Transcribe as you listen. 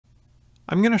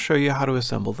I'm going to show you how to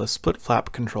assemble the split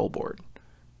flap control board.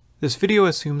 This video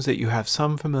assumes that you have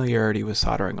some familiarity with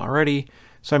soldering already,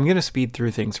 so I'm going to speed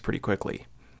through things pretty quickly.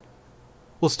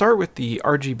 We'll start with the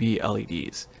RGB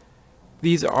LEDs.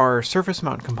 These are surface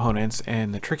mount components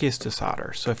and the trickiest to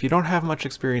solder, so if you don't have much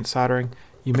experience soldering,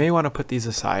 you may want to put these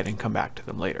aside and come back to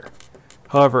them later.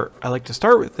 However, I like to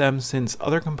start with them since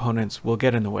other components will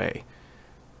get in the way.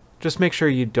 Just make sure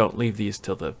you don't leave these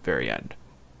till the very end.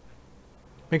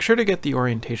 Make sure to get the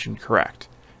orientation correct.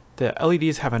 The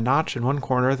LEDs have a notch in one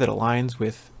corner that aligns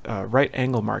with a right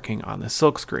angle marking on the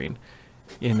silkscreen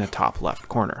in the top left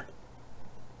corner.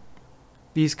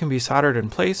 These can be soldered in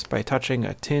place by touching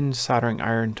a tin soldering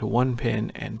iron to one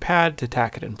pin and pad to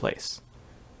tack it in place.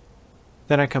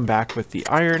 Then I come back with the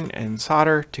iron and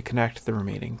solder to connect the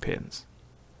remaining pins.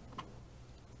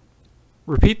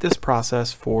 Repeat this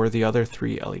process for the other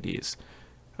three LEDs.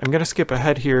 I'm going to skip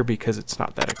ahead here because it's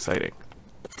not that exciting.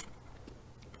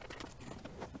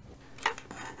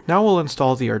 Now we'll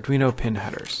install the Arduino pin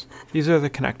headers. These are the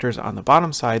connectors on the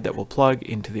bottom side that will plug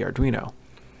into the Arduino.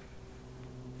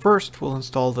 First, we'll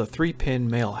install the 3-pin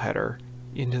male header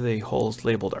into the holes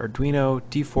labeled Arduino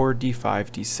D4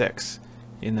 D5 D6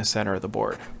 in the center of the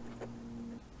board.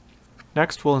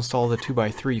 Next, we'll install the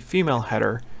 2x3 female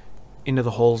header into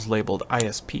the holes labeled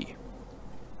ISP.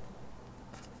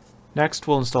 Next,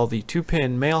 we'll install the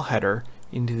 2-pin male header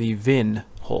into the VIN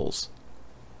holes.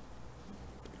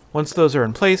 Once those are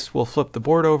in place, we'll flip the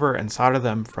board over and solder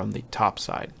them from the top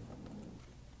side.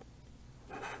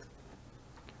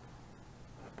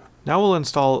 Now we'll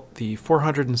install the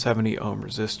 470 ohm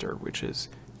resistor, which is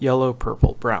yellow,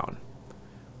 purple, brown.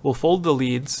 We'll fold the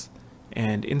leads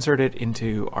and insert it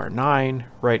into R9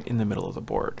 right in the middle of the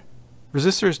board.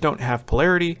 Resistors don't have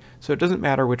polarity, so it doesn't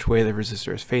matter which way the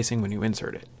resistor is facing when you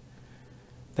insert it.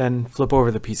 Then flip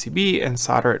over the PCB and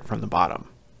solder it from the bottom.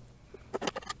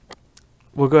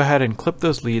 We'll go ahead and clip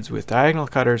those leads with diagonal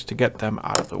cutters to get them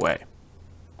out of the way.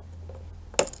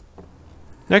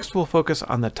 Next, we'll focus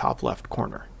on the top left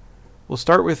corner. We'll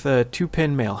start with a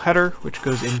 2-pin male header, which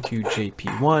goes into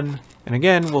JP1, and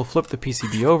again, we'll flip the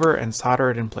PCB over and solder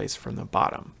it in place from the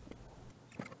bottom.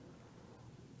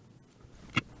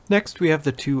 Next, we have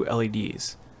the two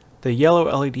LEDs. The yellow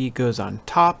LED goes on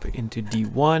top into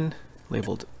D1,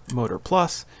 labeled motor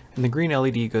plus, and the green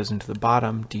LED goes into the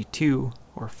bottom, D2,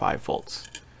 or 5 volts.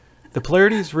 The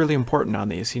polarity is really important on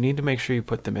these, so you need to make sure you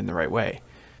put them in the right way.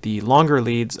 The longer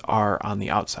leads are on the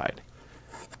outside.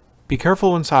 Be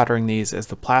careful when soldering these, as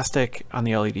the plastic on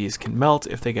the LEDs can melt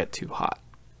if they get too hot.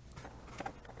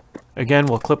 Again,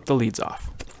 we'll clip the leads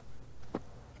off.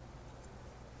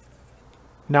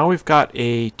 Now we've got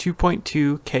a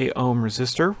 2.2 k ohm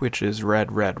resistor, which is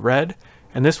red, red, red,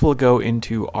 and this will go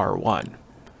into R1.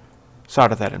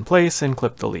 Solder that in place and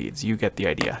clip the leads. You get the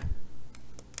idea.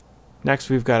 Next,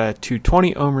 we've got a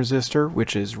 220 ohm resistor,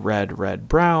 which is red, red,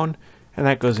 brown, and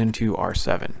that goes into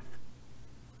R7.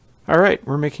 Alright,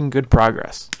 we're making good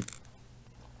progress.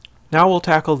 Now we'll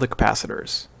tackle the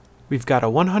capacitors. We've got a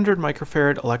 100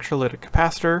 microfarad electrolytic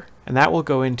capacitor, and that will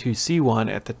go into C1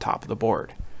 at the top of the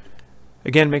board.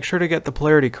 Again, make sure to get the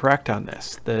polarity correct on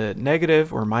this. The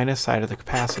negative or minus side of the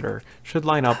capacitor should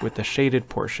line up with the shaded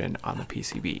portion on the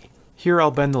PCB. Here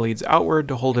I'll bend the leads outward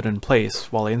to hold it in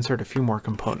place while I insert a few more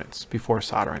components before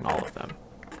soldering all of them.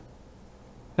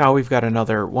 Now we've got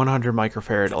another 100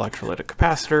 microfarad electrolytic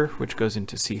capacitor, which goes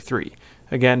into C3.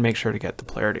 Again, make sure to get the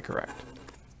polarity correct.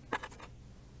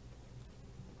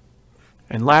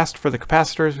 And last, for the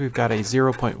capacitors, we've got a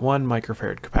 0.1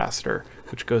 microfarad capacitor,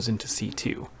 which goes into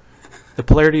C2. The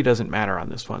polarity doesn't matter on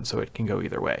this one, so it can go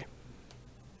either way.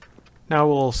 Now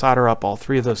we'll solder up all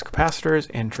three of those capacitors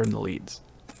and trim the leads.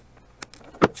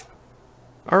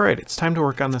 Alright, it's time to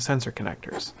work on the sensor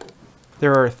connectors.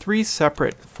 There are 3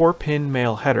 separate 4-pin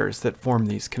male headers that form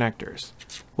these connectors.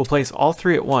 We'll place all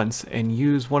 3 at once and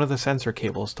use one of the sensor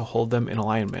cables to hold them in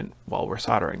alignment while we're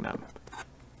soldering them.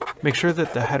 Make sure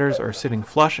that the headers are sitting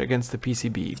flush against the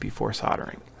PCB before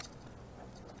soldering.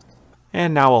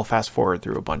 And now I'll fast forward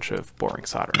through a bunch of boring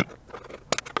soldering.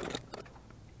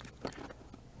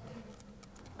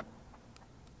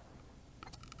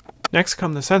 Next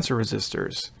come the sensor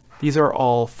resistors. These are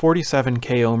all 47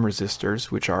 k ohm resistors,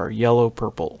 which are yellow,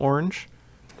 purple, orange.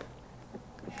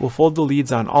 We'll fold the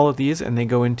leads on all of these and they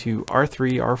go into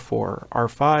R3, R4,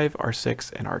 R5,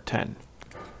 R6, and R10.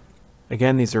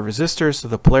 Again, these are resistors, so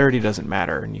the polarity doesn't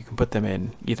matter, and you can put them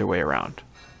in either way around.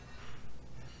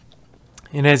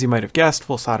 And as you might have guessed,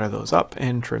 we'll solder those up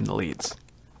and trim the leads.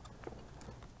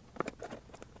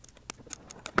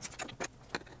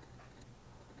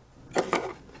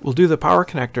 We'll do the power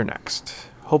connector next.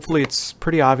 Hopefully it's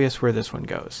pretty obvious where this one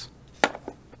goes.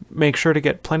 make sure to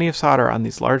get plenty of solder on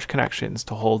these large connections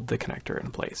to hold the connector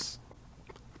in place.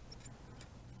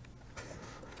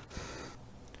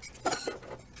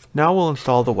 Now we'll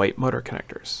install the white motor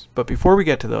connectors, but before we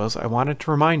get to those, I wanted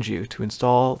to remind you to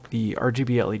install the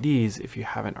RGB LEDs if you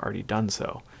haven't already done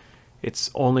so. It's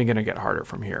only going to get harder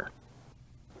from here.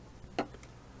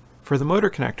 For the motor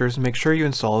connectors, make sure you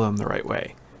install them the right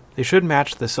way. They should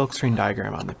match the silkscreen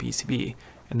diagram on the PCB,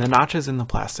 and the notches in the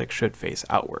plastic should face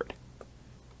outward.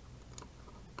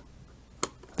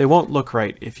 They won't look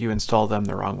right if you install them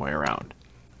the wrong way around.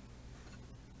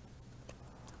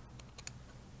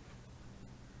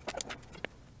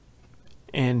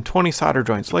 And 20 solder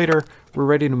joints later, we're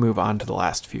ready to move on to the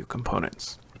last few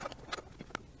components.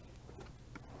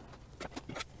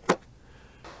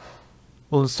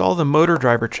 We'll install the motor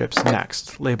driver chips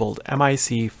next, labeled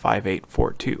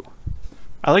MIC5842.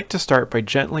 I like to start by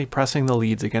gently pressing the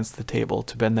leads against the table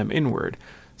to bend them inward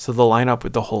so they'll line up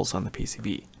with the holes on the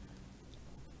PCB.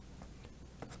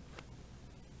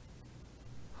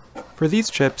 For these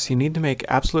chips, you need to make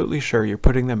absolutely sure you're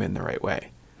putting them in the right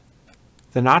way.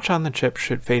 The notch on the chip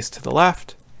should face to the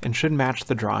left and should match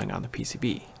the drawing on the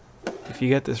PCB. If you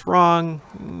get this wrong,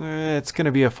 it's going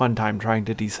to be a fun time trying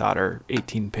to desolder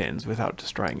 18 pins without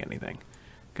destroying anything.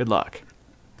 Good luck.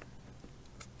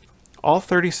 All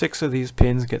 36 of these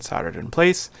pins get soldered in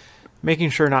place, making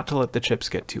sure not to let the chips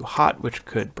get too hot, which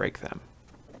could break them.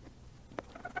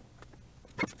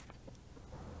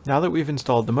 Now that we've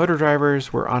installed the motor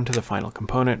drivers, we're on to the final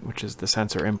component, which is the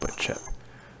sensor input chip.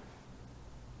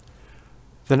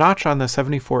 The notch on the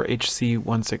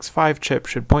 74HC165 chip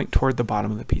should point toward the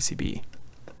bottom of the PCB.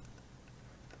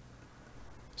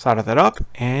 Solder that up,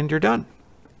 and you're done.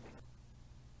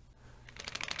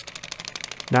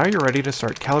 Now you're ready to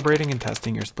start calibrating and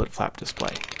testing your split flap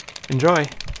display. Enjoy!